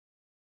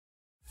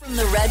From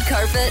the red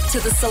carpet to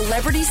the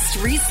celebrity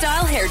street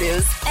style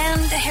hairdos and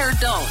hair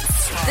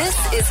don'ts. This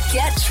is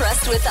Get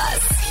Dressed with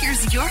Us.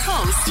 Here's your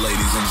host, ladies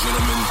and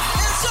gentlemen,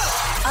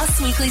 Us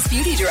Weekly's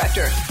beauty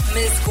director,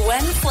 Ms.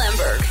 Gwen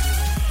Flamberg.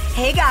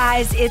 Hey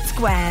guys, it's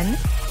Gwen,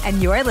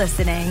 and you're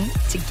listening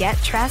to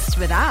Get Dressed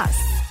with Us.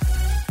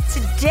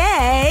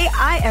 Today,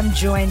 I am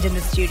joined in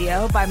the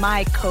studio by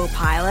my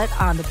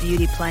co-pilot on the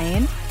beauty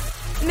plane,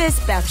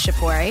 Miss Beth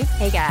Shapori.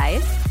 Hey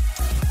guys.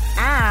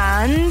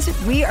 And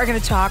we are going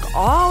to talk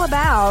all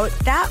about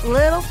that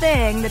little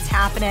thing that's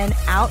happening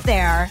out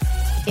there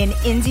in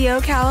Indio,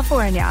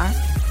 California.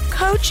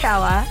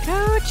 Coachella.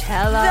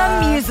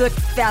 The music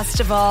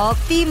festival,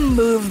 the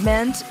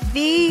movement,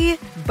 the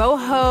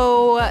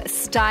boho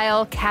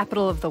style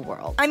capital of the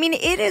world. I mean,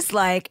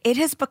 Coachella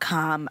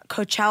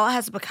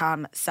has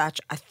become such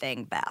a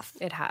thing, Beth.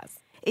 It has.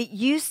 It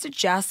used to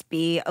just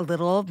be a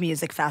little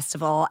music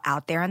festival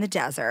out there in the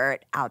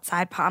desert,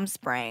 outside Palm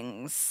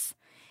Springs.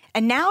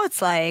 And now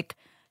it's like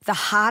the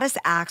hottest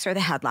acts are the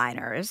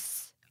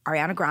headliners.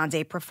 Ariana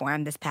Grande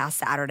performed this past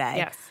Saturday.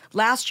 Yes.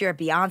 Last year,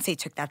 Beyonce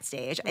took that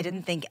stage. I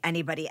didn't think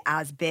anybody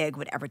as big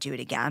would ever do it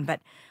again,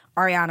 but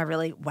Ariana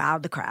really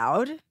wowed the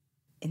crowd.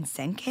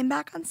 NSYNC came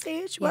back on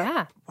stage. What?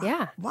 Yeah. Wow.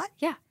 Yeah. What?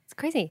 Yeah. It's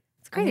crazy.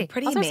 It's crazy.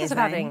 Pretty All sorts of amazing. stuff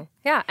happening.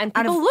 Yeah. And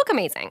people look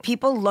amazing.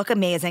 People look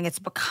amazing. It's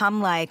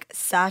become like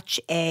such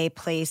a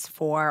place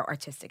for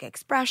artistic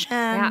expression.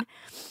 Yeah.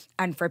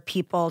 And for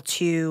people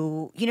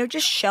to,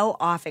 just show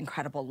off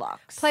incredible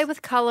looks. Play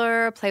with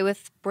color, play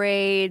with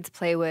braids,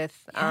 play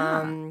with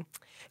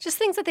just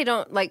things that they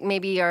don't, like,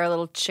 maybe are a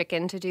little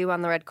chicken to do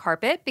on the red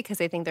carpet because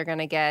they think they're going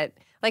to get,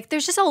 like,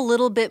 there's just a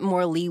little bit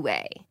more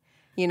leeway,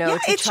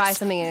 to try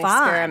something and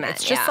experiment.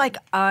 It's just like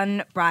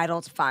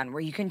unbridled fun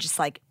where you can just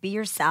like be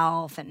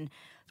yourself and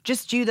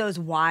just do those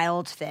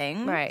wild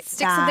things. Right.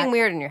 Stick something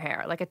weird in your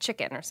hair, like a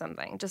chicken or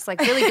something. Just like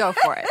really go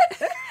for it.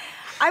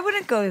 I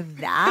wouldn't go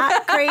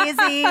that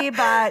crazy,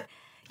 but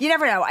you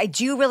never know. I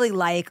do really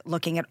like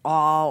looking at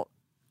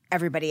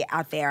everybody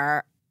out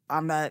there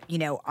out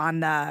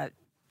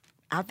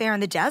there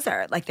in the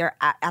desert. Like they're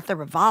at the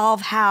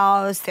Revolve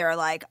House. They're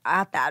like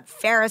at that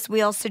Ferris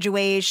wheel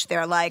situation.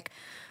 They're like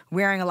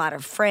wearing a lot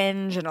of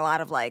fringe and a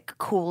lot of like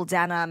cool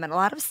denim and a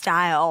lot of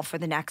style for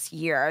the next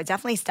year.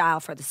 Definitely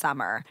style for the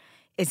summer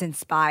is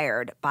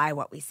inspired by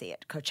what we see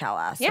at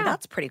Coachella. So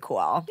that's pretty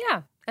cool.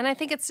 Yeah. And I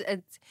think it's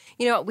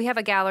we have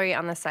a gallery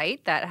on the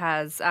site that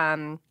has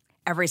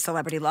every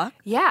celebrity look.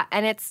 Yeah,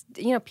 and it's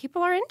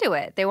people are into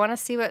it. They want to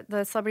see what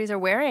the celebrities are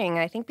wearing.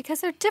 I think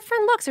because they're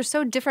different looks. They're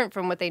so different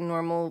from what they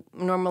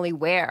normally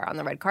wear on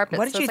the red carpet.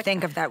 What did you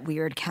think of that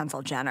weird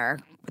Kendall Jenner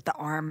with the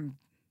arm?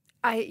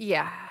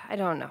 I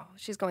don't know.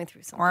 She's going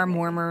through something. Arm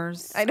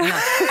warmers. I don't know.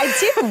 I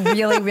did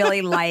really,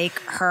 really like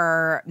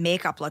her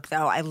makeup look,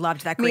 though. I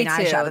loved that green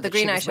eyeshadow. The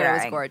green eyeshadow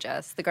was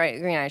gorgeous. The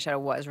green eyeshadow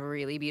was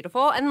really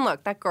beautiful. And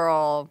look, that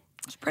girl,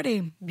 she's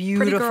pretty.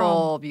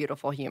 Beautiful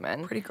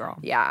human. Pretty girl.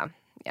 Yeah.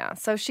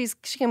 So she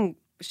can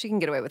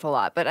get away with a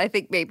lot. But I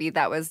think maybe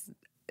that was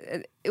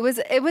it was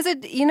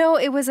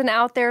an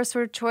out there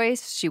sort of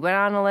choice. She went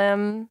on a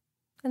limb,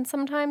 and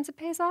sometimes it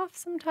pays off.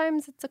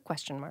 Sometimes it's a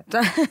question mark.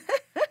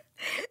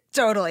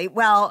 Totally.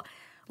 Well,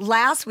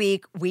 last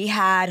week we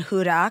had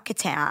Huda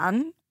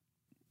Katan,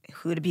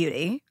 Huda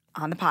Beauty,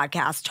 on the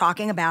podcast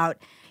talking about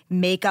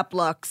makeup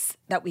looks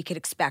that we could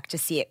expect to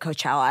see at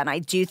Coachella. And I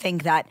do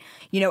think that,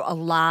 a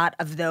lot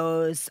of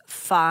those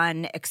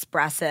fun,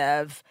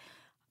 expressive,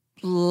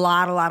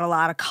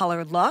 lot of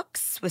colored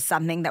looks was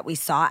something that we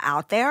saw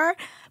out there.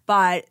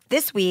 But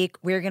this week,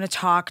 we're going to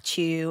talk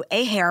to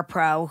a hair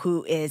pro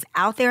who is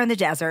out there in the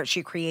desert.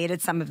 She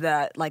created some of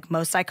the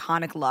most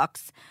iconic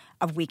looks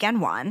of Weekend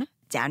One,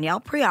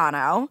 Danielle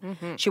Priano.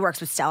 Mm-hmm. She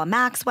works with Stella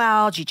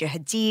Maxwell, Gigi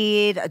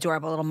Hadid,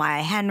 adorable little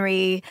Maya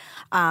Henry.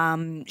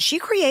 She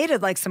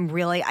created some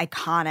really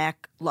iconic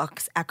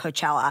looks at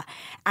Coachella.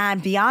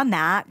 And beyond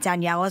that,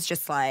 Danielle is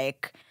just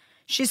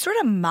she's sort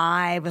of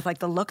with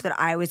the look that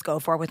I always go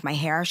for with my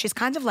hair. She's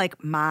kind of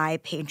like my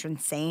patron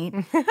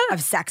saint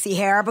of sexy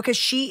hair because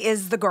she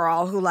is the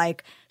girl who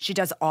she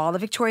does all the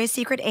Victoria's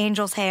Secret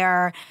Angels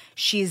hair.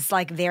 She's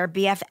their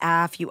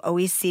BFF. You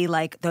always see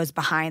those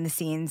behind the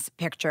scenes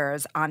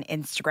pictures on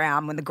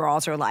Instagram when the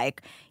girls are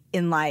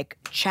in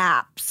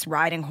chaps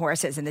riding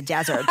horses in the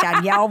desert.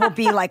 Danielle will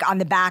be on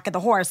the back of the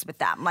horse with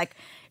them.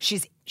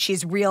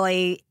 She's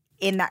really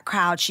in that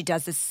crowd. She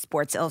does the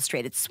Sports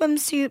Illustrated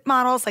swimsuit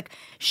models.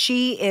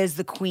 She is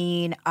the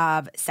queen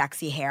of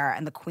sexy hair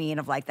and the queen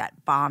of that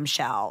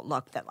bombshell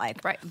look that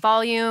right.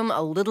 Volume,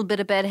 a little bit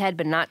of bedhead,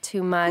 but not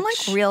too much.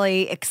 I'm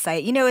really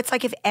excited. It's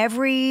if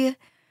every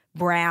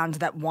brand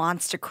that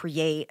wants to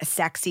create a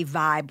sexy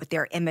vibe with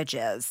their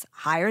images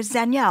hires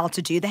Danielle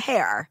to do the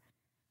hair.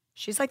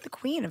 She's the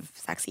queen of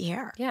sexy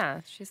hair.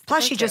 Yeah.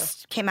 Plus she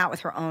just came out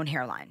with her own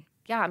hairline.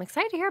 Yeah, I'm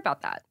excited to hear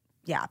about that.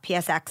 Yeah,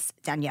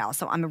 PSxDanielle.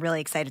 So I'm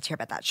really excited to hear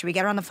about that. Should we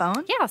get her on the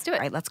phone? Yeah, let's do it. All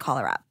right, let's call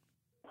her up.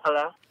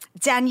 Hello?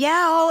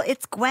 Danielle,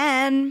 it's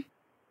Gwen.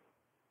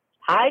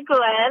 Hi,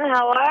 Gwen.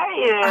 How are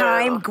you?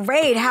 I'm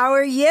great. How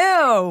are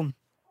you?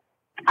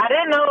 I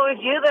didn't know it was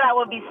you that I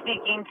would be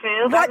speaking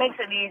to. That makes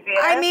it easier.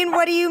 I mean,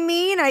 what do you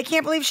mean? I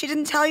can't believe she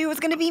didn't tell you it was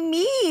going to be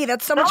me.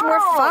 That's so much more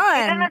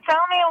fun. She didn't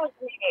tell me it was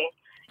me.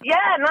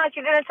 Yeah, no,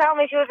 she didn't tell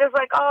me. She was just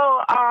like,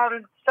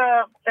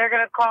 so they're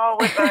going to call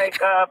with like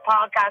a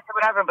podcast or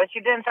whatever, but she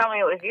didn't tell me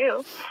it was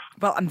you.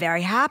 Well, I'm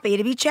very happy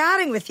to be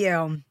chatting with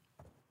you.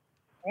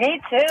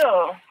 Me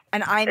too.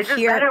 And I'm it's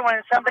here. It's better when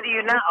it's somebody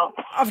you know.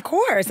 Of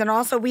course. And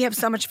also we have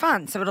so much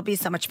fun, so it'll be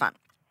so much fun.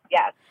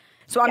 Yes.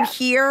 So I'm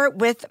here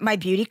with my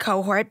beauty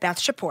cohort, Beth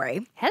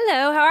Shapori.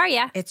 Hello, how are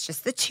you? It's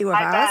just the two of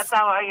Hi, us. Beth,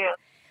 how are you?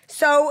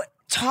 So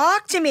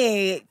talk to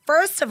me.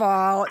 First of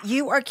all,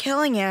 you are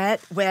killing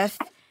it with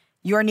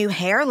your new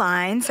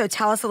hairline. So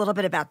tell us a little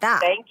bit about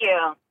that. Thank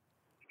you.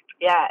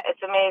 Yeah,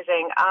 it's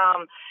amazing.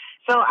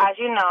 So as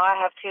you know, I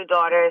have two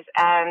daughters,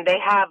 and they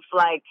have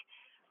like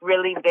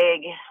really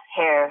big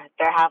hair.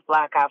 They're half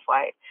black, half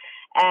white.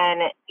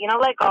 And, you know,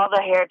 like all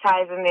the hair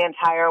ties in the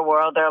entire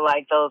world are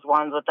like those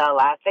ones with the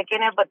elastic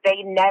in it, but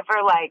they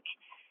never like,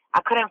 I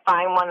couldn't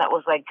find one that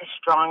was like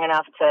strong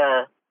enough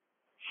to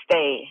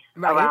stay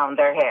around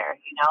their hair,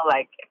 you know,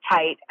 like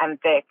tight and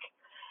thick.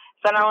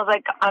 So then I was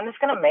like, I'm just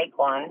going to make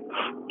one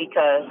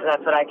because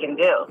that's what I can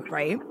do.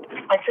 Right.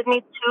 It took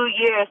me 2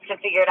 years to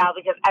figure it out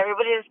because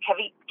everybody is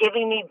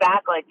giving me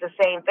back like the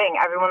same thing.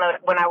 Everyone,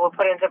 when I would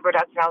put it into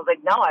production, I was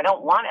like, no, I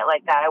don't want it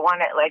like that. I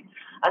want it like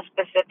a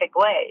specific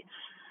way.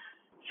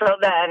 So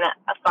then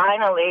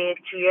finally,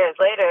 2 years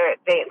later,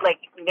 they like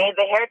made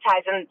the hair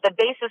ties, and the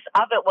basis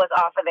of it was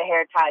off of the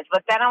hair ties.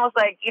 But then I was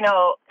like, you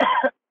know,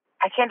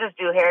 I can't just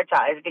do hair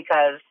ties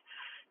because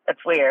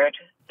it's weird,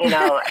 you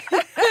know.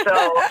 So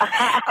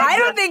I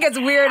don't think it's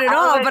weird at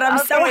all, but I'm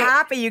so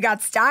happy you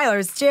got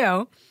stylers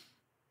too.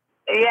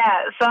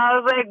 Yeah, so I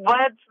was like,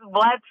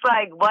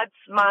 what's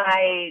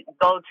my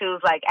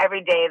go-tos like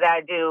every day that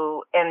I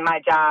do in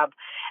my job,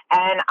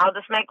 and I'll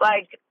just make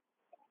like.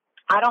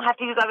 I don't have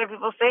to use other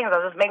people's things.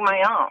 I'll just make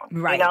my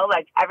own. Right. You know,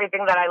 like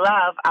everything that I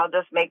love, I'll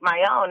just make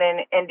my own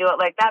and do it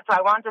like that. So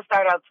I wanted to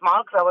start out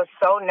small because I was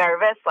so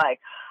nervous. Like,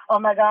 oh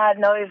my God,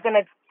 no, he's going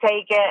to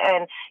take it.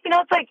 And, you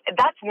know, it's like,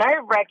 that's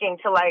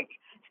nerve-wracking to like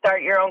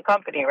start your own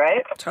company,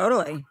 right?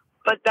 Totally.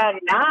 But then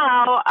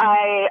now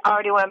I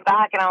already went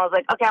back and I was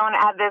like, okay, I want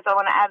to add this. I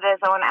want to add this.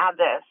 I want to add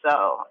this.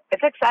 So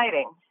it's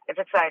exciting. It's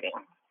exciting.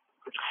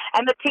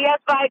 And the PS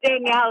by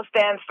Danielle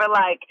stands for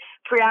like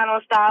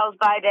Priano Styles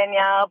by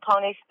Danielle,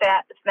 Pony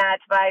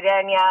Snatch by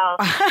Danielle,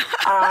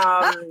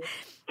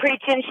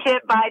 Preaching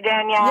Shit by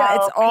Danielle. Yeah,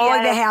 it's all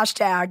the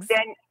hashtags.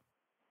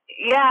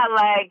 Yeah,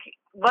 like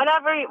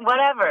whatever.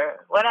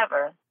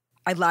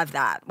 I love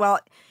that. Well,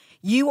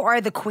 you are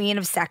the queen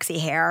of sexy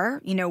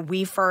hair. You know,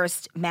 we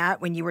first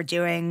met when you were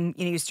doing,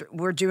 you know,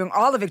 we're doing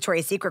all the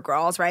Victoria's Secret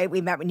girls, right? We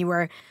met when you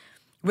were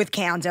with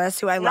Candace,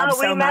 who I love so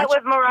much. No, we met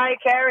with Mariah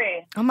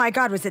Carey. Oh, my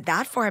God. Was it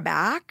that far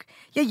back?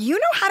 Yeah, you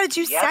know how to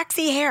do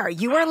sexy hair.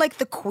 You are like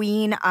the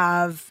queen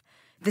of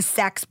the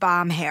sex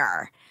bomb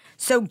hair.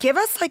 So give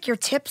us like your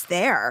tips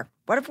there.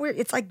 What if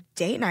it's like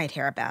date night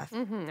hair, Beth?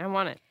 Mm-hmm, I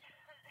want it.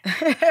 No,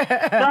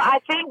 I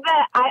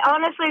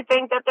honestly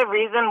think that the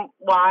reason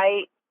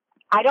why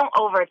I don't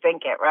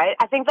overthink it, right?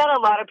 I think that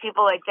a lot of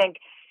people like think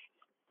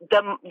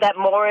that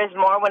more is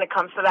more when it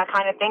comes to that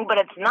kind of thing, but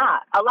it's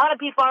not. A lot of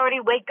people already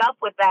wake up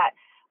with that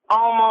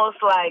almost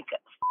like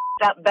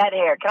that bed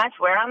hair. Can I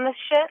swear on this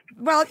shit?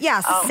 Well,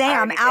 yes.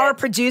 Sam, our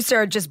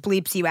producer, just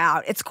bleeps you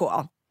out. It's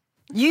cool.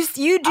 You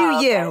do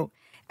you,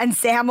 and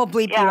Sam will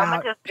bleep you out. Yeah,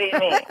 I'm just be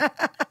me.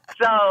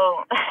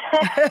 So,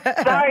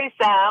 sorry,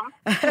 Sam.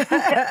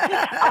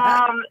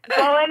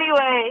 So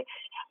anyway,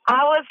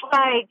 I was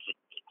like,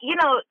 you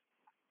know,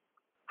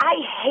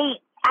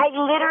 I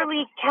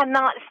literally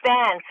cannot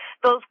stand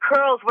those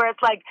curls where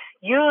it's like,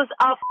 use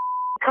a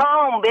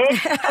comb,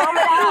 bitch. Comb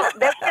it out.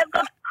 That shit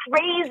looks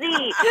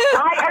crazy.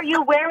 Why are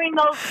you wearing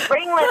those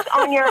ringlets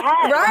on your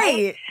head?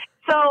 Right.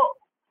 So,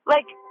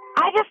 like,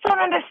 I just don't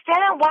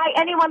understand why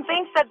anyone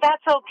thinks that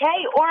that's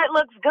okay or it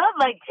looks good.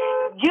 Like,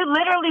 you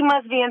literally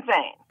must be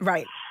insane.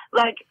 Right.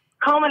 Like,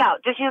 comb it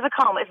out. Just use a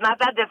comb. It's not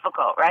that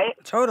difficult, right?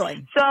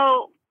 Totally.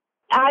 So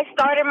I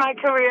started my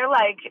career,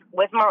 like,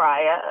 with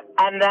Mariah.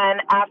 And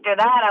then after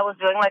that, I was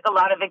doing, like, a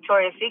lot of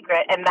Victoria's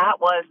Secret. And that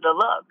was the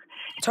look.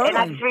 Totally. And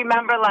I just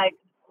remember, like,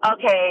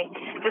 okay,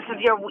 this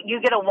is you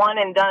get a one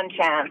and done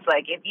chance.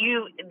 Like, if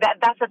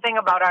that's the thing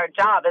about our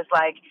job is,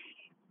 like,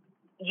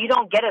 you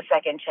don't get a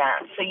second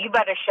chance. So you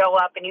better show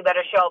up and do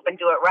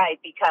it right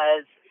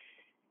because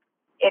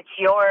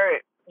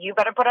you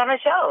better put on a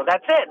show.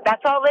 That's it.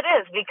 That's all it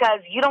is because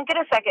you don't get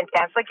a second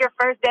chance. Like your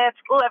first day at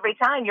school every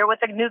time you're with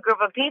a new group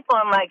of people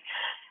and like,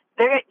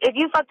 if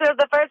you fucked it up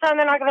the first time,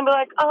 they're not going to be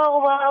like,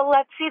 oh, well,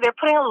 let's see. They're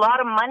putting a lot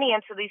of money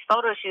into these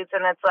photo shoots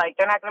and it's like,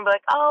 they're not going to be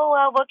like, oh,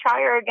 well, we'll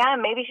try her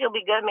again. Maybe she'll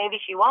be good. Maybe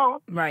she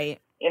won't.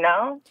 Right. You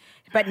know?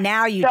 But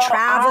now you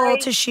travel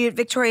to shoot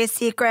Victoria's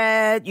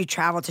Secret. You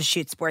travel to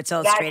shoot Sports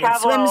Illustrated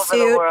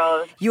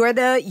swimsuit. You are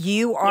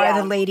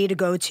the lady to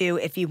go to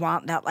if you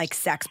want that like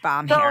sex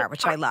bomb hair,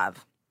 which I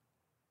love.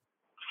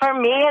 For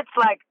me, it's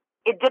like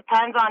it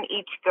depends on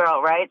each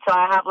girl, right? So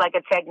I have like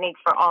a technique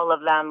for all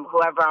of them,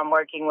 whoever I'm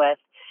working with.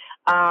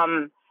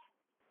 And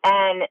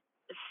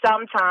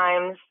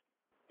sometimes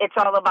it's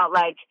all about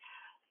like,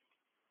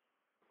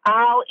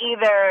 I'll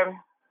either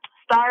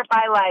start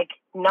by like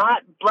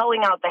not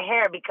blowing out the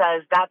hair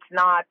because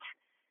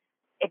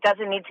it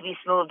doesn't need to be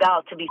smoothed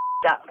out to be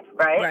up,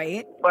 right?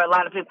 Right. Where a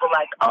lot of people are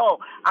like, oh,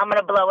 I'm going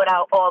to blow it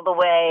out all the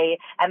way,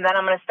 and then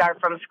I'm going to start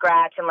from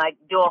scratch and like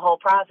do a whole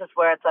process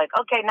where it's like,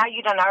 okay, now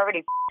you done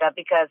already up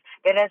because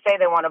they didn't say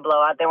they want to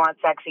blow out, they want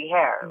sexy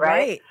hair, right?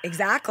 Right,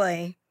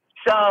 exactly.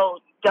 So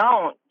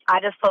don't. I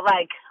just put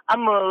like a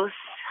mousse,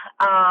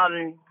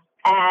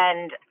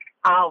 and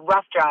I'll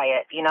rough dry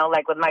it,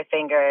 like with my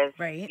fingers,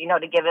 right,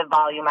 to give it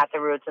volume at the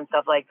roots and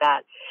stuff like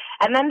that.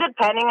 And then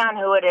depending on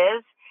who it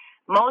is,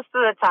 most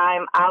of the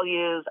time I'll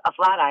use a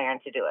flat iron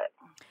to do it.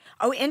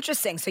 Oh,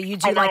 interesting. So you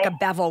do like a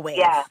bevel wave.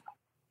 Yeah.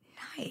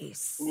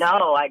 Nice.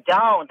 No, I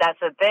don't. That's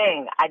the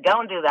thing. I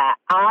don't do that.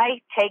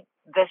 I take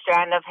the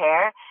strand of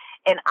hair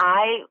and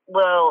I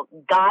will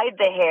guide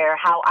the hair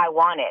how I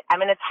want it. I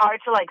mean, it's hard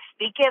to like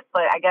speak it,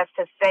 but I guess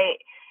to say,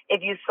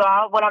 if you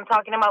saw what I'm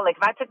talking about, like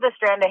if I took the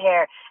strand of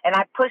hair and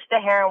I pushed the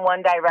hair in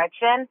one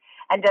direction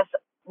and just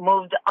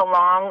moved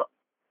along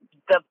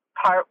the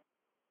part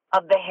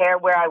of the hair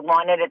where I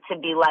wanted it to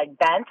be like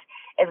bent,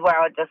 is where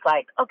I would just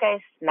like,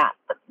 okay, snap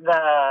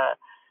the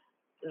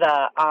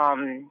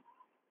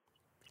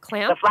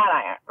clamp, the flat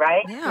iron,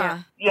 right?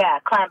 Yeah,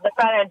 clamp the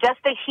flat iron.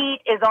 Just the heat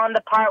is on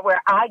the part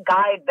where I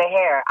guide the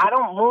hair. I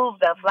don't move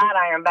the flat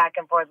iron back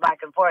and forth. I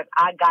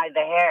guide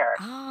the hair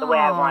the way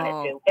I want it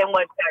to, in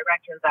which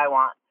directions I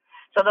want.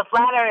 So the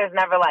flat iron is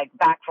never like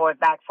back, forth,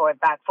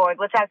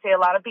 which I see a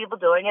lot of people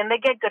doing, and they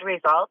get good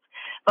results.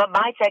 But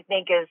my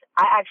technique is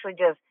I actually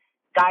just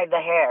guide the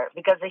hair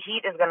because the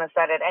heat is going to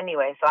set it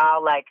anyway. So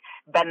I'll like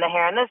bend the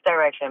hair in this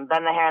direction,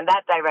 bend the hair in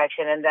that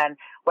direction, and then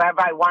wherever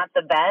I want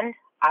the bend,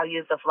 I'll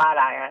use the flat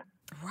iron.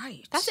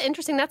 Right. That's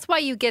interesting. That's why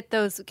you get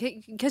those,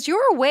 because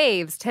your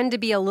waves tend to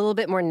be a little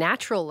bit more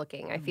natural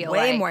looking, I feel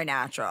Way like. more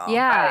natural.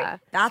 Yeah. Right.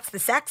 That's the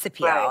sex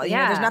appeal. Right. You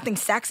know, there's nothing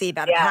sexy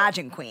about a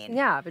pageant queen.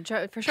 Yeah, but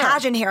for sure.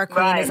 Pageant hair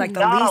queen is like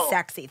the least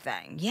sexy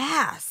thing.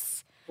 Yes.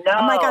 No.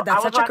 Oh my God,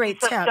 that's such a great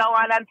tip. I was watching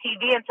some show on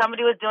MTV and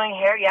somebody was doing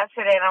hair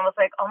yesterday and I was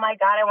like, oh my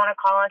God, I want to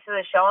call into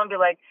the show and be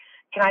like,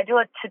 can I do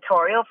a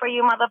tutorial for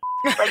you,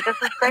 motherfucker? Like,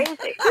 this is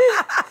crazy.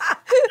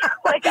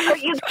 Like, are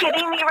you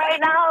kidding me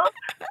right now?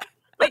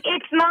 Like,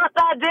 it's not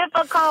that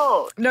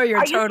difficult. No,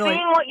 you're totally. Are you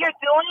seeing what you're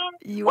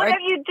doing? What are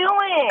you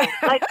doing?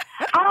 Like,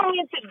 I don't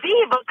mean to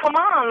be, but come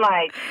on,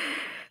 like,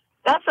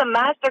 that's a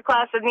master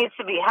class that needs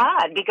to be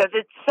had because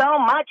it's so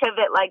much of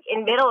it, like,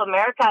 in middle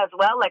America as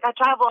well. Like, I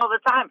travel all the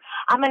time.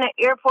 I'm in an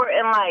airport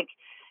in, like,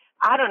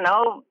 I don't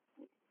know,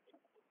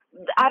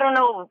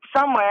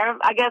 somewhere,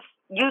 I guess,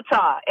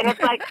 Utah. And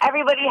it's like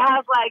everybody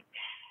has, like,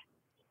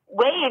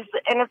 waves.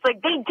 And it's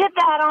like they did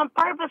that on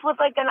purpose with,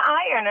 like, an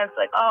iron. And it's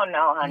like, oh,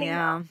 no, honey.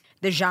 Yeah. No.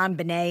 The Jean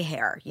Benet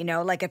hair,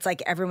 like it's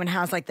like everyone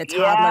has, like, the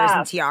toddlers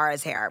and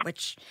tiaras hair,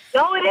 which.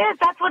 No, it is.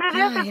 That's what it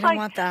is. It's you like, don't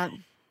want that.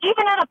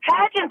 even at a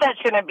pageant, that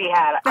shouldn't be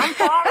had. I'm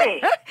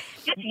sorry.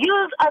 Just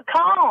use a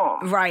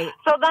comb. Right.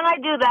 So then I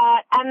do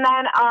that. And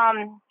then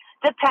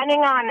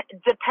depending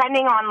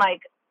on,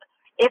 like,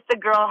 if the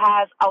girl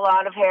has a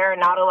lot of hair or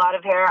not a lot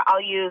of hair,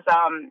 I'll use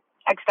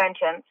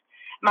extensions.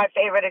 My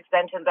favorite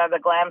extensions are the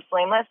Glam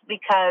Sleeveless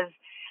because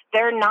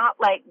they're not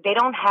like, they're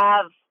not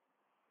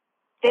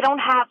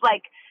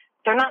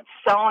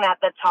sewn at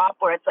the top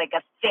where it's like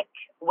a thick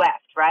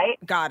weft, right?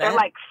 Got it. They're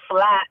like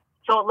flat,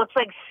 so it looks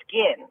like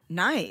skin.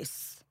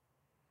 Nice.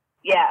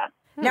 Yeah.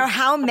 Now,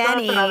 how many? So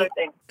that's another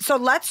thing. So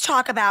let's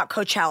talk about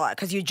Coachella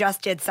because you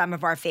just did some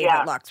of our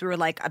favorite looks. We were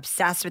like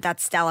obsessed with that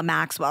Stella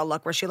Maxwell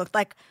look where she looked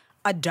like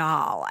a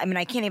doll. I mean,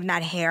 I can't even,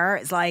 that hair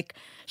is like,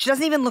 she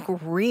doesn't even look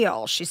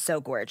real. She's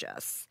so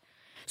gorgeous.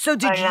 So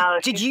did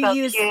you so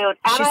use, cute.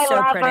 And she's I so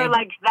love pretty. her,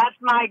 like, that's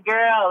my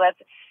girl.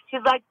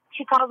 She's like,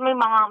 she calls me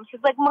mom.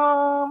 She's like,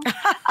 Mom.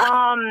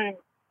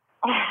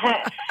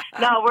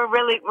 No, we're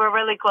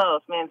really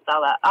close, me and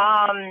Stella.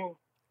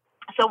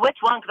 So which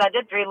one? Because I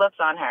did 3 looks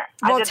on her.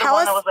 Well, I did the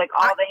one that was like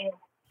all the...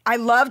 I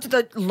loved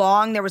the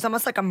long, there was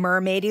almost like a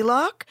mermaidy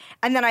look.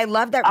 And then I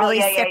loved that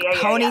really sick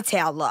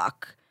ponytail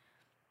look.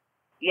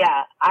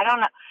 Yeah, I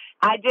don't know.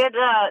 I did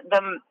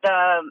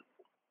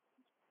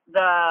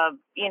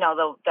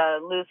the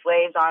loose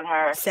waves on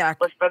her. Sick.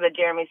 Was for the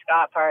Jeremy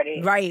Scott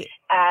party. Right.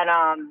 And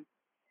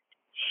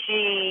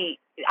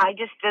I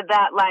just did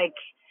that, like,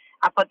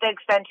 I put the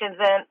extensions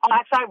in. Oh,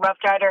 actually, I rough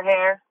dried her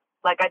hair,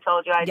 like I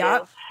told you I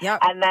do. Yep.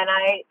 And then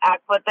I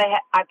put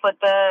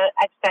the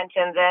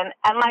extensions in,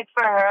 and like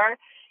for her,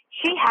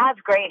 she has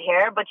great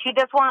hair, but she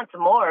just wants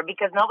more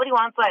because nobody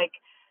wants, like,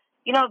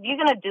 if you're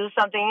gonna do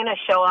something, you're gonna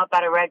show up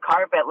at a red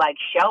carpet, like,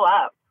 show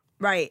up.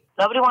 Right.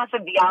 Nobody wants to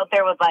be out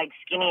there with, like,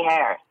 skinny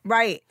hair.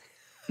 Right.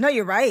 No,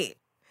 you're right.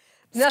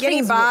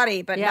 Skinny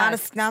body, but not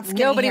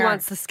skinny Nobody hair.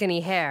 wants the skinny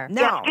hair.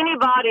 No. Yeah, skinny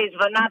bodies,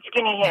 but not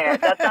skinny hair.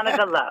 That's not a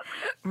good look.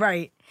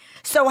 Right.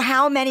 So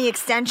how many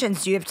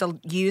extensions do you have to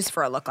use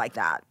for a look like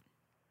that?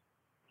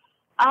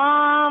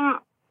 I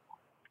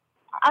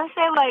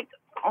say like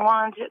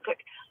 1, 2, 3,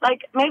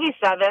 like maybe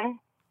 7.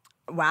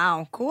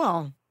 Wow,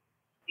 cool.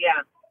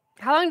 Yeah.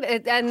 How long?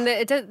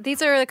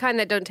 These are the kind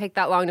that don't take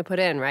that long to put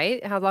in,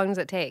 right? How long does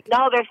it take?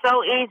 No, they're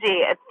so easy.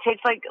 It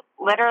takes like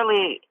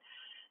literally,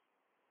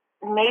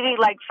 maybe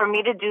like for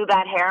me to do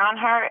that hair on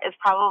her is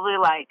probably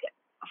like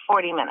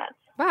 40 minutes.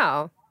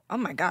 Wow. Oh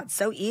my God,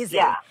 so easy.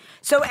 Yeah.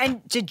 So,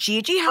 and did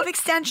Gigi have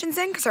extensions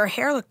in? Because her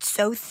hair looked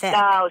so thick.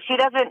 No, she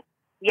doesn't.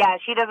 Yeah,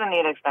 she doesn't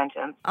need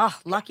extensions. Oh,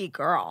 lucky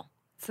girl.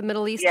 It's the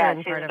Middle Eastern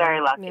she's part of very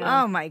it. lucky.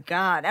 Yeah. Oh my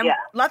God. And Yeah.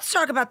 let's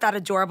talk about that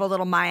adorable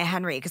little Maya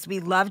Henry, because we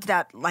loved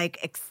that, like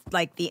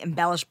the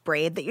embellished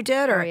braid that you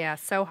did. Oh yeah,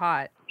 so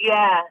hot.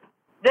 Yeah.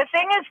 The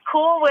thing is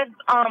cool with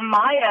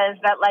Maya is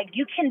that, like,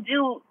 you can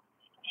do,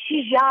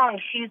 she's young.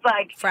 She's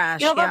like,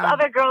 Fresh, you know, those yeah.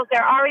 other girls,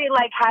 they're already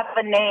like have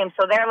a name.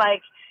 So they're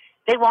like,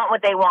 they want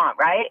what they want,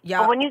 right? Yeah.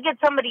 But when you get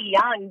somebody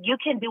young, you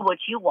can do what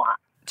you want.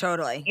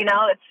 Totally. You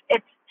know,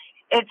 it's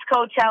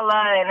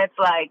Coachella, and it's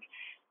like,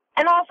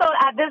 and also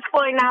at this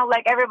point now,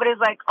 like, everybody's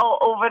like, oh,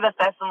 over the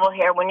festival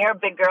here. When you're a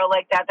big girl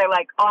like that, they're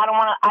like, oh,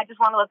 I just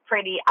want to look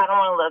pretty. I don't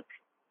want to look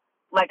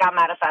like I'm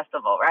at a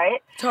festival,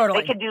 right?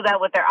 Totally. They could do that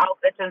with their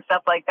outfits and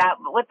stuff like that.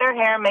 But with their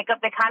hair and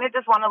makeup, they kind of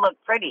just want to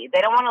look pretty.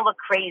 They don't want to look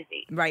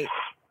crazy. Right.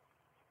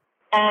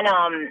 And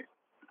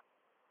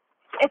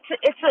it's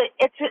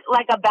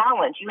like a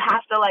balance. You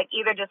have to, like,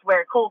 either just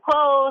wear cool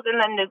clothes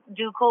and then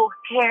do cool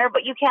hair,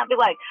 but you can't be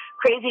like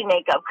crazy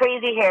makeup,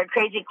 crazy hair,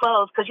 crazy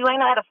clothes, because you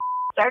ain't at a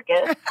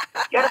circus.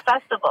 You're at a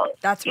festival.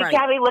 That's right. You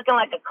can't be looking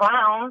like a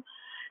clown.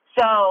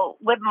 So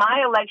with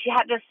Maya, like, she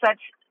had just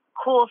such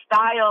cool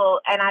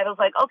style, and I was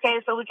like, okay,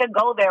 so we could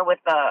go there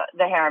with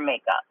the hair and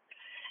makeup.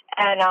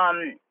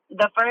 And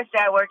the first day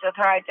I worked with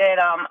her, I did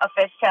a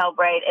fishtail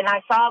braid, and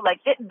I saw,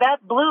 like, that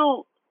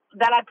blue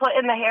that I put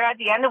in the hair at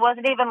the end, it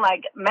wasn't even,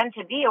 like, meant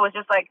to be. It was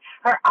just, like,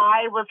 her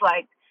eye was,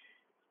 like,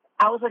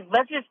 I was like,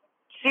 let's just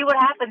see what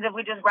happens if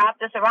we just wrap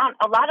this around.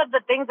 A lot of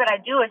the things that I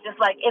do is just,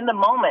 like, in the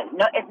moment.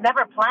 No, it's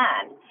never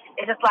planned.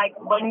 It's just, like,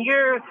 when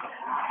you're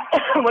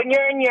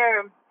in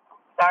your,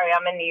 sorry,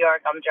 I'm in New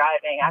York, I'm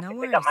driving. I have to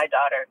pick up my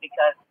daughter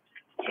because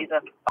she's a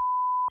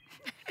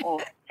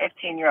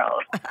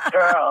 15-year-old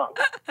girl.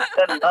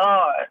 Good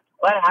Lord.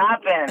 What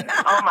happened?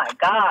 Oh my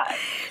God.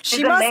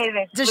 She's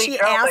amazing. Does she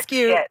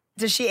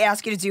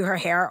ask you to do her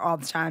hair all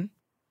the time?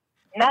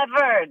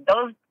 Never.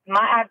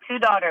 I have two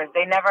daughters.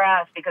 They never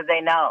ask because they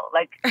know.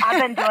 Like,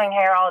 I've been doing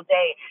hair all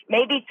day,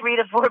 maybe 3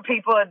 to 4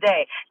 people a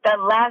day. The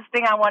last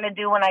thing I want to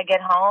do when I get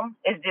home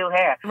is do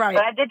hair. Right.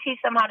 But I did teach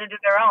them how to do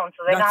their own,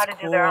 so they know how to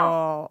do their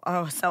own.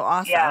 Oh, so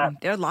awesome. Yeah.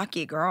 They're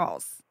lucky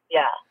girls.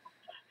 Yeah.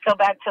 So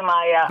back to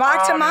Maya.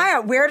 To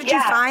Maya. Where did you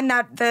find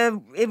that?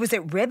 Was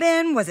it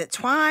ribbon? Was it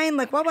twine?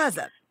 Like, what was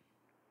it?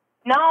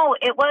 No,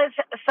 it was,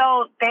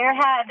 so Stunty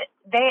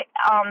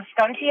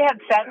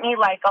had sent me,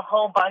 like, a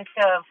whole bunch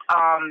of,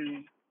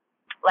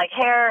 like,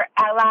 hair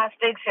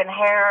elastics and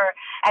hair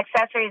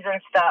accessories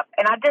and stuff.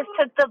 And I just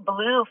took the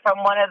blue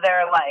from one of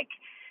their, like,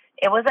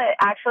 it was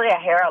actually a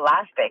hair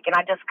elastic, and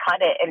I just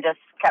cut it and just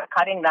kept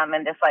cutting them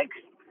and just, like,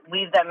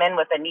 weave them in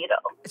with a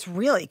needle. It's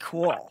really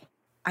cool.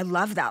 I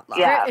love that look.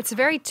 Yeah. It's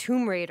very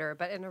Tomb Raider,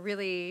 but in a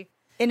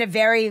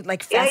very,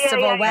 like,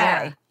 festival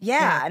way.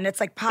 Yeah, and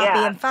it's, like, poppy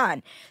and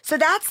fun. So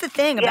that's the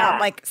thing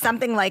about, like,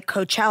 something like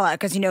Coachella,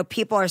 because, you know,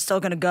 people are still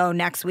going to go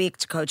next week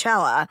to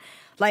Coachella.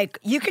 Like,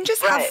 you can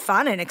just have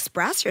fun and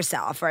express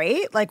yourself,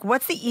 right? Like,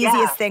 what's the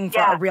easiest thing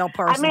for a real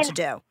person to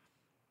do?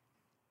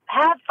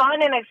 Have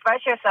fun and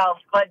express yourself,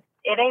 but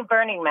it ain't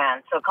Burning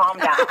Man, so calm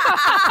down.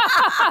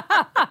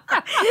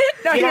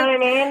 No, you know what I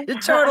mean? You're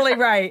totally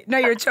right. No,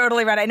 you're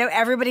totally right. I know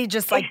everybody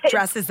just, like,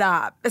 dresses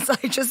up. It's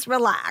like, just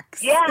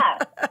relax. Yeah,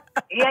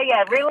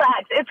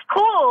 relax. It's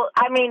cool.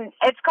 I mean,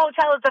 it's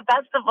Coachella, it's a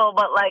festival,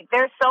 but, like,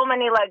 there's so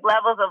many, like,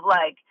 levels of,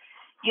 like,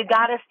 you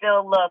gotta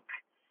still look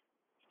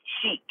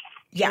chic.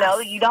 Yes. You know,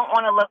 you don't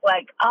want to look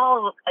like,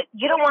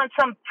 you don't want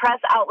some press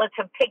outlet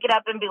to pick it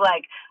up and be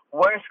like,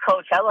 worst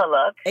Coachella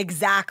look.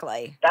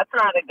 Exactly. That's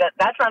not a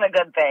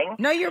good thing.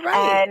 No, you're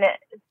right. And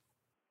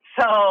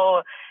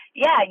so,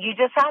 yeah, you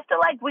just have to,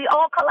 like, we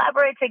all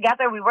collaborate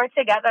together. We work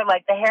together,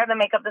 like, the hair, the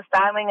makeup, the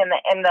styling, and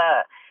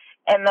the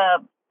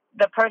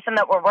person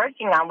that we're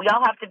working on. We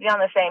all have to be on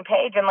the same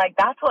page, and, like,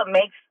 that's what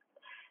makes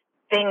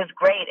things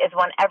great, is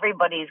when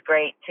everybody's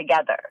great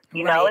together.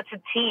 You know, it's a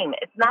team.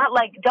 It's not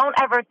like, don't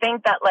ever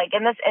think that, like,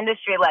 in this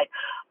industry, like,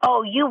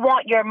 oh, you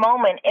want your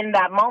moment in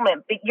that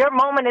moment, but your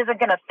moment isn't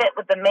going to fit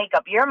with the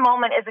makeup. Your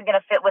moment isn't going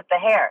to fit with the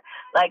hair.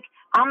 Like,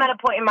 I'm at a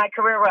point in my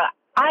career where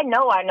I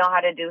know how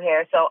to do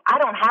hair, so I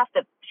don't have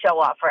to show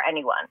off for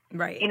anyone.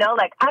 Right. You know,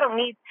 like, I don't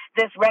need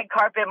this red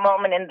carpet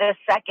moment in this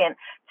second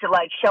to,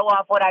 like, show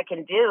off what I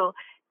can do,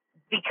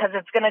 because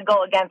it's going to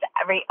go against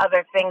every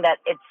other thing that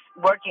it's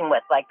working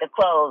with, like the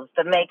clothes,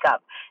 the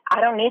makeup. I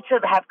don't need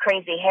to have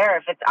crazy hair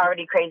if it's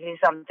already crazy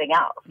something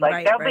else.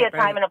 Like, there'll be a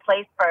time and a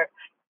place for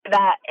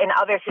that in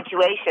other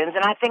situations.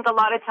 And I think a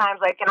lot of times,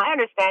 like, and I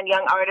understand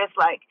young artists,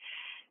 like,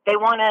 they're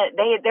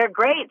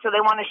great, so they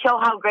want to show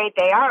how great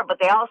they are, but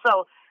they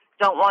also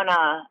don't want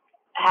to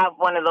have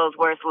one of those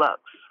worst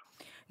looks.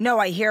 No,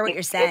 I hear what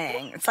you're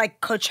saying. It's like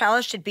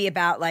Coachella should be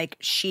about like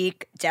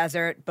chic,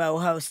 desert,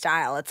 boho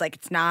style. It's like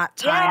it's not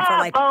time for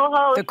like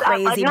boho the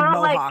crazy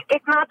mohawk. Like,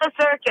 it's not the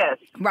circus.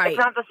 Right. It's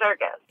not the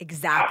circus.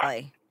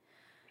 Exactly.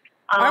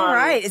 All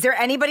right. Is there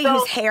anybody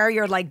whose hair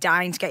you're like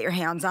dying to get your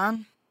hands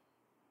on?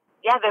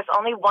 Yeah, there's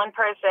only one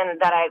person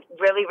that I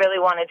really, really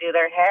want to do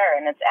their hair,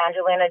 and it's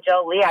Angelina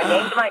Jolie. I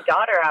named my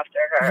daughter after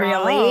her.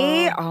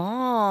 Really?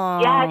 Oh.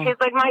 Yeah, she's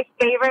like my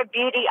favorite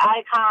beauty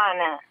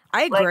icon.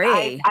 I agree.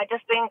 Like, I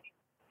just think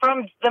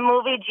from the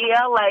movie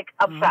Gia, like,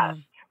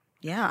 obsessed.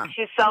 Yeah.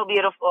 She's so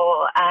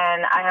beautiful,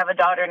 and I have a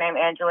daughter named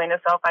Angelina,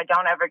 so if I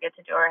don't ever get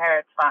to do her hair,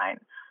 it's fine.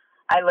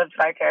 I lived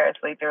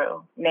vicariously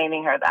through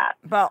naming her that.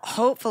 Well,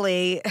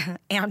 hopefully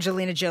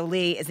Angelina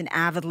Jolie is an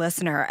avid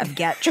listener of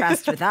Get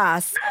Dressed With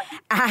Us,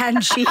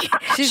 and she's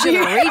going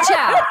to reach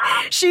out.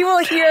 She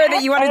will hear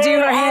that you want to do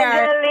her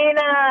hair.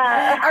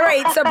 Angelina! All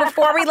right, so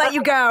before we let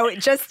you go,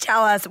 just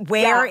tell us,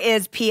 where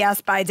is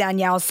PS by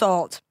Danielle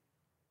sold?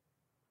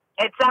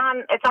 It's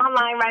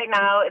online right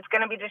now. It's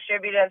going to be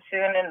distributed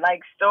soon in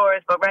like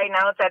stores, but right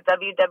now it's at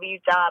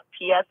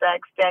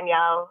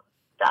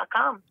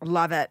www.PSxDanielleLearn.com.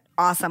 Love it.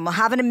 Awesome. Well,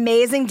 have an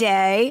amazing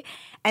day.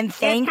 And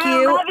thank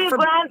you. Love you, for,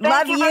 Glenn.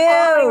 love Thank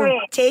you. For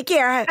me. Take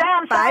care.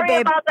 Sam, bye, sorry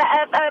babe. about the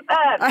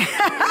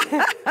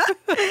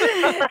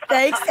FFF.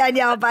 Thanks,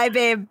 Danielle. Bye,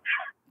 babe.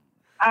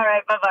 All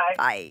right. Bye-bye.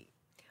 Bye.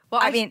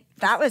 Well, I mean,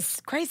 that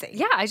was crazy.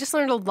 Yeah, I just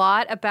learned a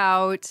lot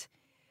about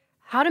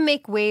how to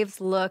make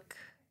waves look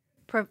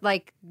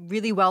like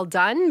really well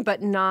done,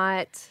 but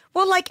not...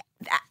 Well, like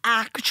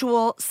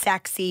actual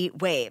sexy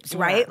waves,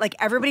 right? Like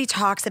everybody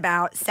talks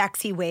about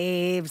sexy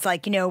waves.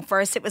 Like, you know,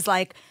 first it was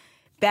like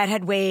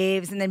bedhead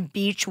waves and then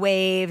beach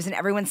waves and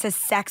everyone says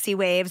sexy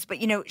waves. But,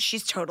 you know,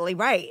 she's totally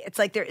right. It's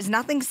like there is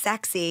nothing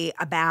sexy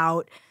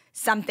about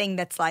something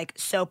that's like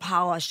so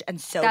polished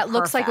and so that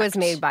looks like it was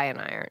perfect. made by an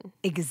iron.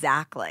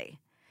 Exactly.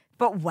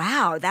 But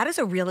wow, that is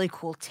a really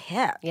cool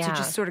tip to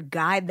just sort of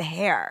guide the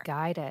hair.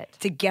 Guide it.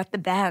 To get the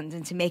bend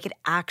and to make it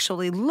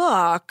actually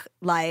look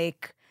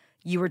like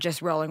you were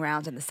just rolling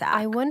around in the sack.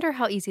 I wonder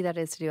how easy that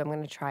is to do. I'm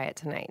going to try it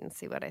tonight and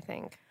see what I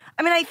think.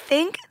 I mean, I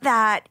think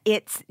that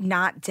it's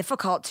not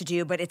difficult to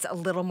do, but it's a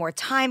little more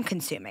time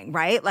consuming,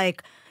 right?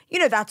 Like, you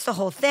know, that's the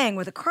whole thing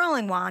with a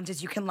curling wand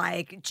is you can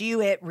like do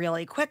it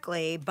really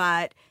quickly,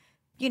 but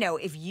you know,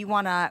 if you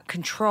want to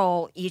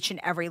control each and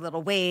every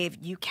little wave,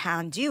 you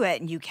can do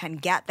it and you can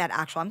get that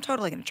actual. I'm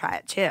totally going to try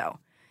it too.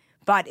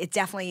 But it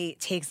definitely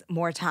takes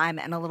more time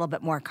and a little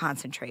bit more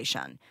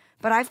concentration.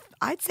 But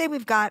I'd say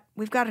we've got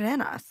it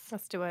in us.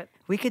 Let's do it.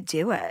 We could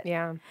do it.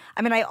 Yeah.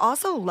 I mean, I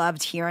also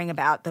loved hearing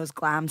about those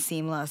glam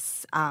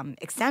seamless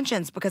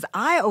extensions because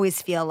I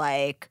always feel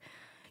like,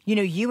 you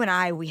know, you and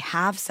I, we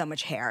have so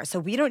much hair. So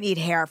we don't need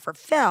hair for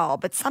fill.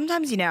 But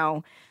sometimes, you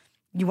know,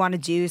 you want to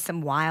do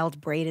some wild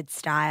braided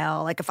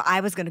style. Like if I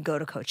was going to go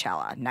to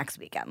Coachella next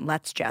weekend,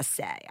 let's just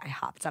say I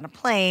hopped on a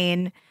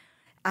plane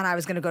and I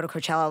was going to go to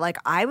Coachella, like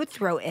I would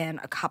throw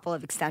in a couple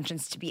of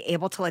extensions to be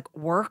able to like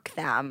work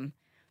them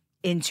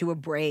into a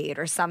braid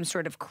or some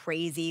sort of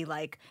crazy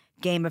like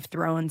Game of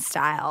Thrones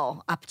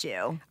style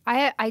updo.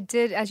 I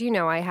did, as you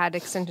know, I had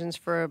extensions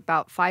for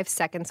about 5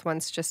 seconds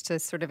once just to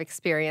sort of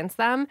experience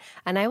them.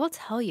 And I will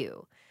tell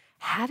you,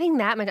 having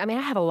that much, I mean,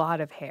 I have a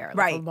lot of hair.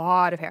 Like a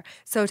lot of hair.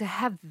 So to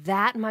have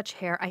that much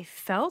hair, I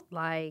felt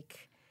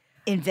like...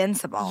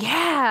 invincible.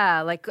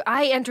 Yeah. Like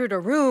I entered a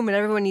room and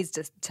everyone needs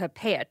to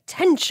pay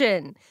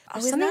attention.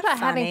 There's something about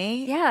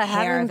having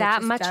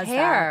that much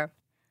hair.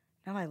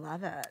 No, I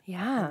love it.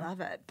 Yeah. I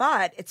love it.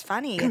 But it's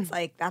funny. It's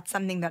like that's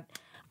something that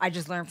I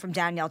just learned from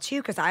Danielle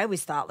too because I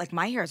always thought like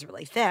my hair is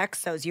really thick,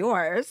 so is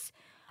yours.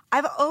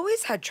 I've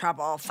always had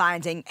trouble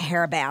finding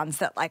hair bands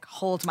that like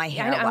hold my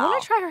hair well. I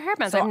want to try her hair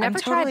bands. So I've never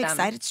tried them. I'm totally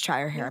excited to try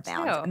her hair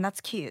bands. Too. And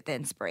that's cute, the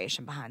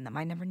inspiration behind them.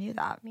 I never knew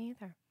that. Me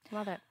either.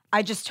 Love it.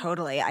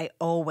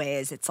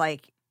 It's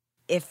like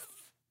if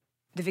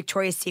the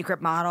Victoria's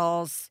Secret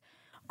models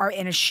are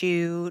in a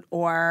shoot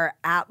or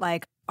at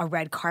like a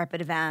red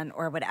carpet event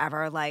or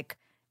whatever, like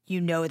you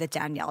know that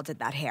Danielle did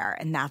that hair,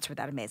 and that's where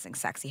that amazing,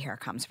 sexy hair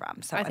comes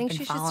from. So I think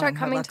she should start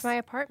coming to my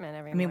apartment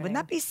every morning. Wouldn't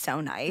that be so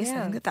nice?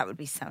 Yeah. I think that would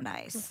be so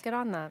nice. Let's get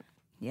on that.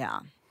 Yeah.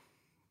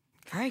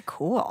 Very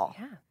cool.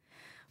 Yeah.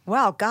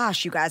 Well,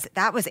 gosh, you guys,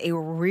 that was a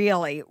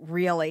really,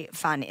 really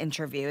fun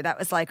interview. That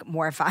was like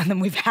more fun than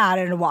we've had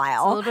in a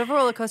while. It's a little bit of a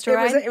roller coaster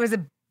ride. It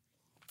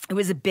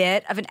was a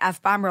bit of an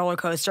F-bomb roller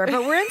coaster,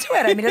 but we're into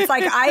it. I mean, it's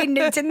like I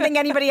didn't think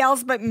anybody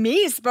else but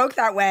me spoke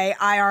that way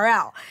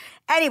IRL.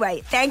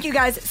 Anyway, thank you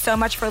guys so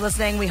much for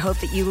listening. We hope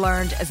that you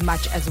learned as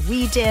much as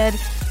we did.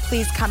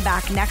 Please come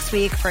back next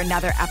week for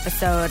another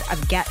episode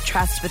of Get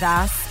Dressed With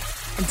Us.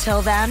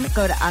 Until then,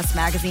 go to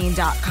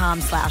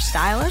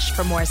usmagazine.com/stylish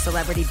for more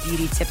celebrity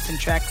beauty tips and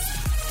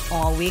tricks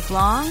all week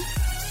long.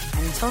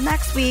 And until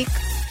next week,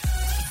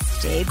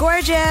 stay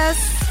gorgeous.